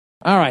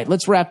All right,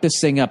 let's wrap this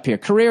thing up here.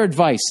 Career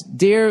advice.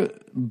 Dear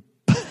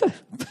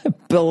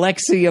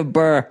Alexia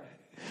Burr.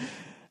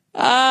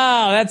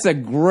 Oh, that's a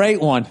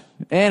great one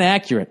and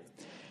accurate.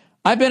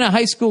 I've been a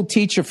high school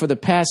teacher for the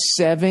past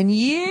 7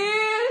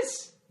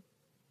 years,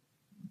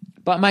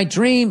 but my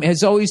dream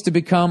has always to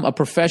become a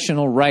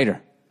professional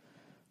writer.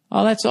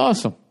 Oh, that's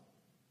awesome.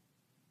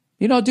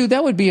 You know, dude,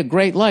 that would be a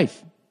great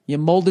life. You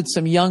molded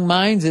some young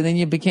minds and then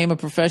you became a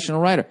professional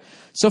writer.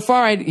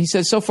 He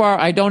says, so far,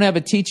 I don't have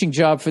a teaching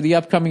job for the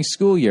upcoming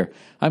school year.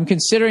 I'm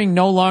considering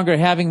no longer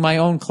having my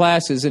own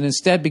classes and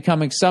instead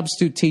becoming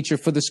substitute teacher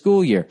for the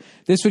school year.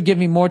 This would give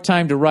me more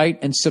time to write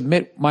and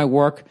submit my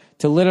work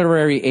to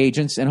literary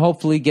agents and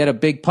hopefully get a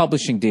big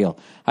publishing deal.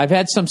 I've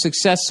had some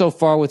success so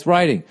far with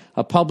writing,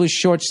 a published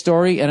short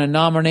story and a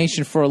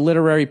nomination for a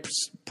literary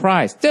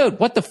prize. Dude,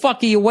 what the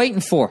fuck are you waiting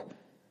for?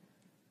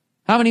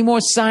 How many more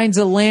signs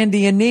of land do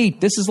you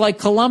need? This is like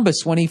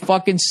Columbus when he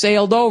fucking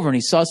sailed over and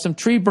he saw some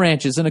tree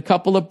branches and a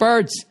couple of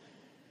birds.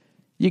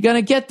 You're going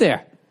to get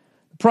there.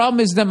 The problem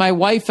is that my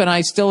wife and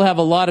I still have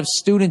a lot of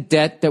student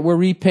debt that we're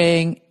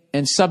repaying,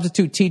 and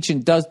substitute teaching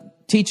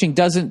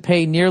doesn't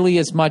pay nearly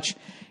as much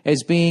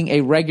as being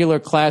a regular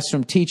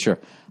classroom teacher.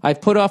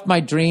 I've put off my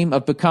dream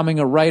of becoming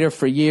a writer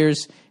for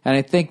years, and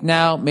I think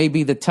now may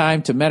be the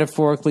time to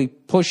metaphorically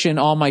push in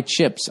all my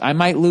chips. I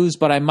might lose,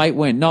 but I might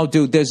win. No,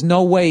 dude, there's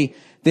no way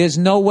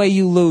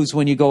you lose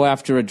when you go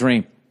after a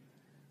dream.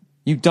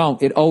 You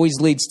don't. It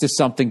always leads to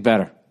something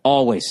better.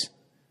 Always.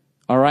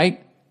 All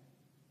right?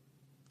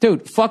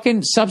 Dude,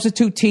 fucking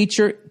substitute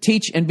teacher,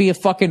 teach and be a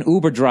fucking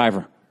Uber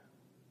driver.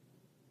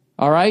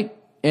 All right?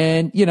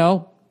 And, you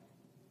know,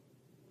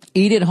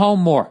 eat at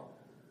home more.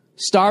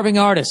 Starving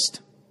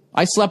artist.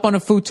 I slept on a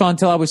futon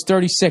until I was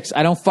 36.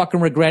 I don't fucking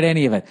regret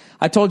any of it.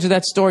 I told you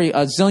that story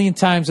a zillion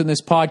times in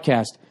this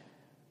podcast.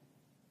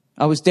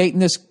 I was dating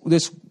this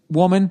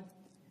woman,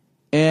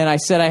 and I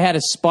said I had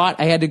a spot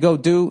I had to go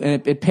do,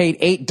 and it paid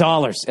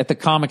 $8 at the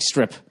comic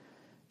strip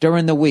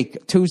during the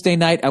week. Tuesday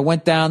night, I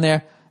went down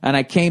there, and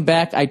I came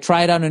back. I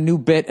tried out a new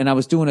bit, and I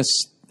was doing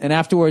and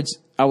afterwards,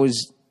 I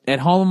was at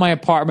home in my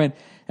apartment,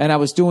 and I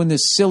was doing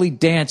this silly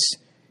dance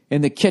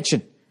in the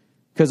kitchen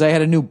because I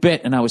had a new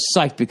bit, and I was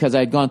psyched because I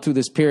had gone through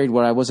this period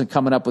where I wasn't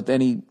coming up with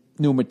any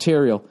new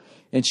material.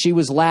 And she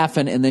was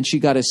laughing, and then she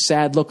got a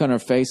sad look on her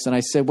face, and I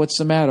said, "What's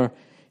the matter?"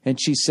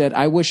 And she said,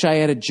 "I wish I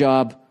had a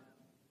job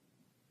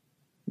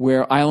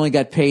where I only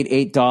got paid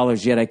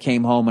 $8, yet I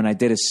came home and I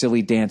did a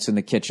silly dance in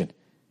the kitchen."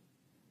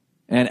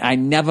 And I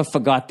never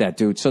forgot that,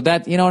 dude. So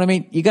that, you know what I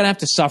mean? You're going to have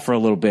to suffer a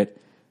little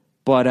bit.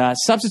 But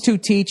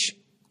substitute teach,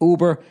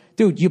 Uber.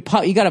 Dude, you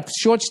got a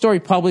short story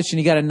published and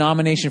you got a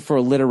nomination for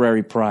a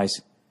literary prize.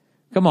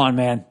 Come on,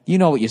 man. You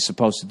know what you're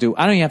supposed to do.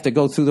 I don't even have to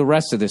go through the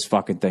rest of this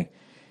fucking thing.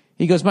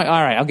 He goes, all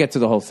right, I'll get to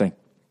the whole thing.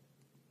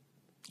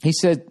 He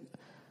said,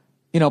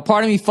 you know,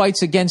 part of me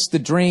fights against the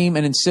dream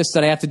and insists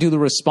that I have to do the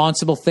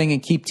responsible thing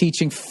and keep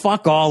teaching.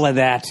 Fuck all of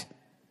that.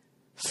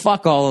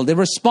 Fuck all of it. The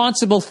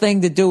responsible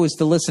thing to do is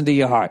to listen to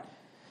your heart.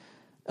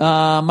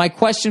 My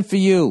question for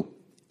you,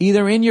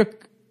 either in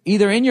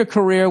your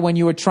career when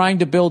you were trying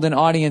to build an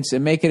audience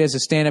and make it as a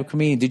stand-up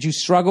comedian, did you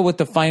struggle with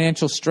the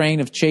financial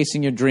strain of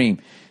chasing your dream?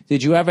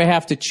 Did you ever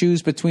have to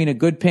choose between a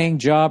good-paying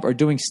job or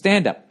doing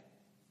stand-up?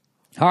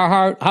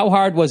 How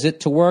hard was it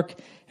to work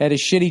at a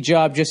shitty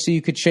job just so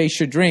you could chase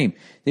your dream?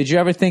 Did you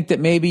ever think that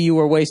maybe you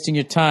were wasting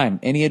your time?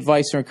 Any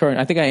advice or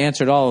encouragement? I think I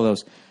answered all of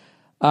those.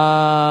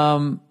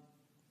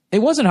 It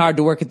wasn't hard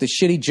to work at the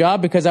shitty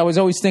job because I was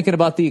always thinking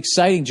about the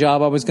exciting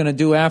job I was going to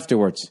do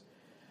afterwards.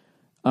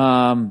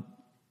 And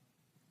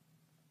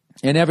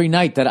every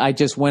night that I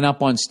just went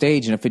up on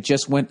stage, and if it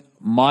just went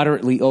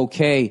moderately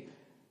okay,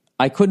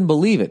 I couldn't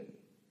believe it.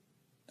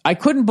 I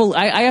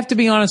have to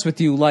be honest with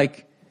you,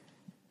 like,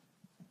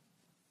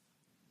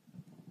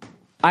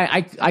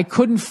 I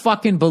couldn't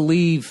fucking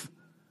believe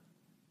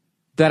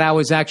that I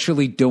was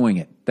actually doing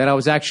it. That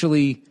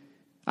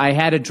I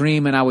had a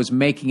dream and I was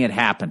making it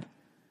happen.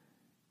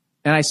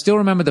 And I still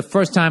remember the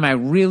first time I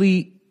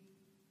really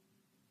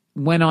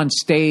went on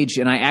stage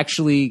and I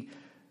actually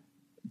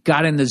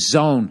got in the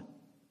zone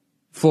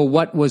for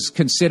what was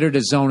considered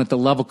a zone at the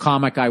level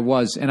comic I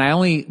was. And I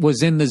only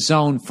was in the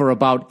zone for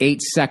about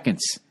 8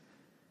 seconds.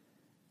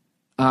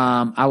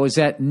 I was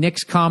at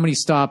Nick's Comedy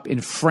Stop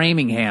in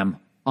Framingham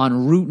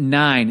on Route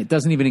 9. It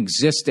doesn't even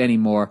exist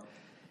anymore.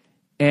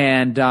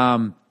 And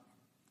I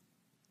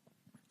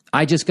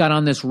just got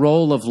on this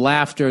roll of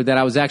laughter that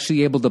I was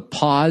actually able to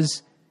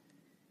pause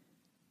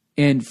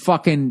and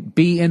fucking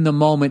be in the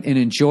moment and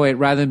enjoy it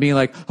rather than being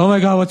like, oh my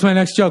God, what's my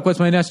next joke? What's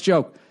my next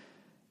joke?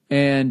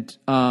 And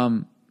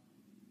that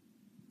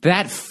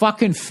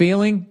fucking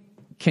feeling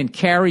can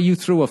carry you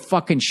through a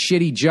fucking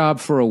shitty job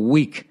for a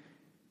week.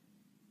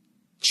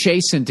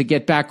 Chasing to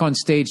get back on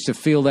stage to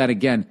feel that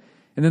again.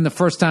 And then the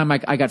first time I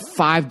got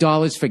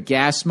 $5 for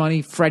gas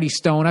money, Freddie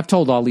Stone. I've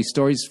told all these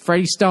stories.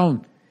 Freddie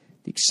Stone,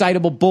 the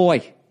excitable boy.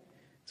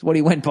 That's what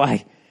he went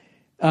by.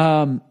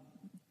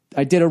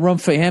 I did a room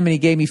for him and he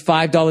gave me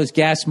 $5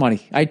 gas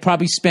money. I'd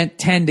probably spent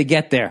 10 to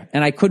get there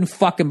and I couldn't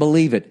fucking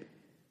believe it.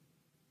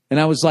 And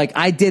I was like,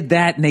 I did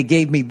that and they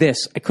gave me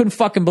this. I couldn't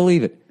fucking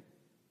believe it.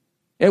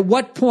 At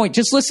what point,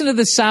 just listen to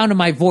the sound of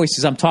my voice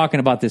as I'm talking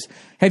about this.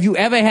 Have you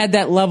ever had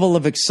that level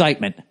of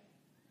excitement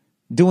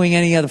doing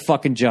any other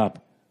fucking job?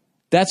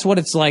 That's what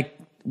it's like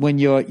when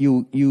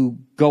you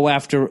go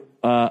after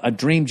a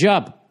dream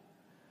job.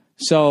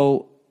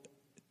 So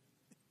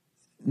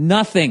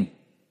nothing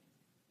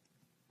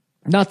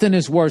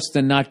is worse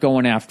than not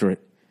going after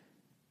it.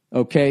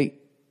 Okay?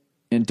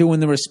 And doing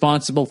the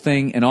responsible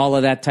thing and all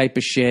of that type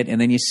of shit. And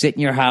then you sit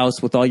in your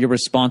house with all your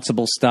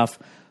responsible stuff.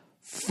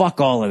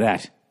 Fuck all of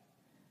that.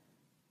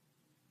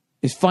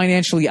 Is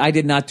financially, I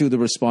did not do the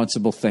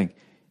responsible thing.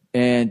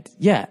 And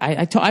yeah,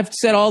 I've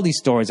said all these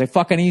stories. I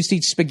used to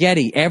eat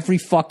spaghetti every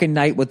fucking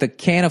night with a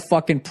can of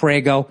fucking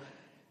Prego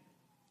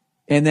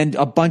and then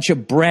a bunch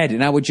of bread.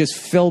 And I would just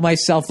fill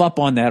myself up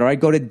on that. Or I'd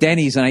go to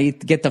Denny's and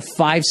I'd get the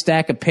 5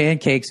 stack of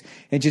pancakes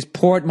and just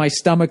pour it in my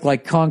stomach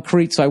like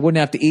concrete so I wouldn't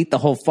have to eat the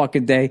whole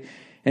fucking day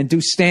and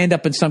do stand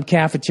up in some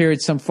cafeteria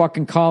at some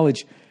fucking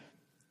college.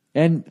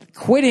 And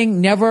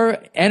quitting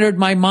never entered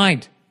my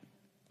mind.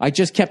 I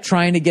just kept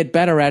trying to get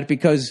better at it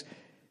because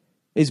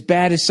as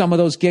bad as some of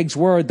those gigs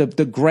were,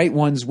 the great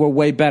ones were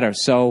way better.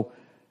 So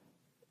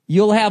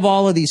you'll have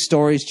all of these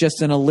stories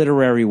just in a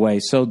literary way.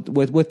 So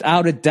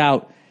without a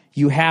doubt,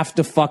 you have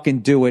to fucking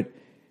do it.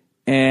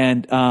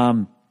 And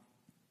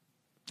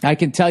I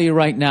can tell you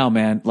right now,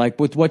 man, like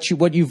with what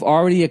you've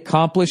already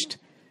accomplished,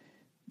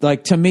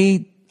 like to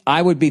me, I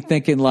would be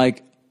thinking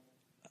like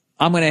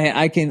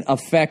I can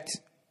affect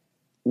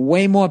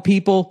way more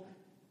people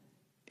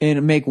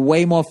and make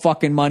way more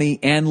fucking money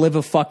and live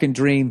a fucking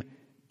dream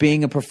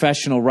being a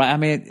professional writer. I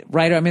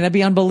mean, that'd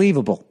be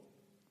unbelievable.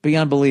 Be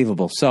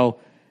unbelievable. So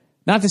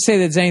not to say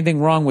there's anything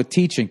wrong with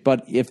teaching,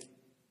 but if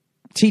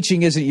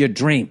teaching isn't your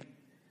dream,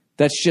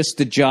 that's just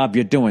the job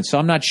you're doing. So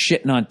I'm not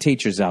shitting on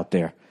teachers out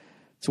there.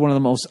 It's one of the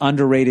most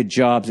underrated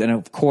jobs and,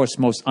 of course,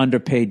 most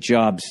underpaid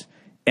jobs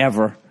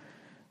ever.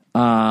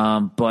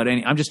 I'm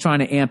just trying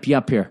to amp you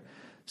up here.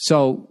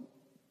 So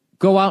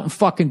go out and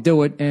fucking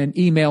do it and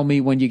email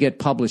me when you get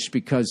published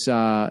because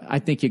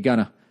I think you're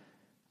gonna.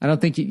 I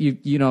don't think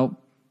you know.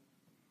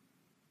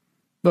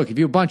 Look, if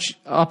you're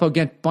up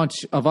against a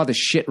bunch of other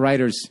shit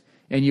writers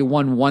and you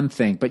won one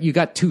thing, but you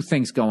got 2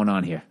 things going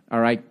on here, all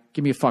right?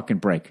 Give me a fucking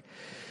break.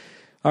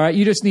 All right,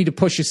 you just need to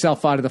push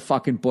yourself out of the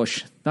fucking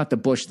bush. Not the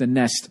bush, the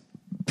nest.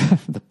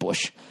 The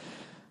bush.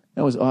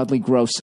 That was oddly gross.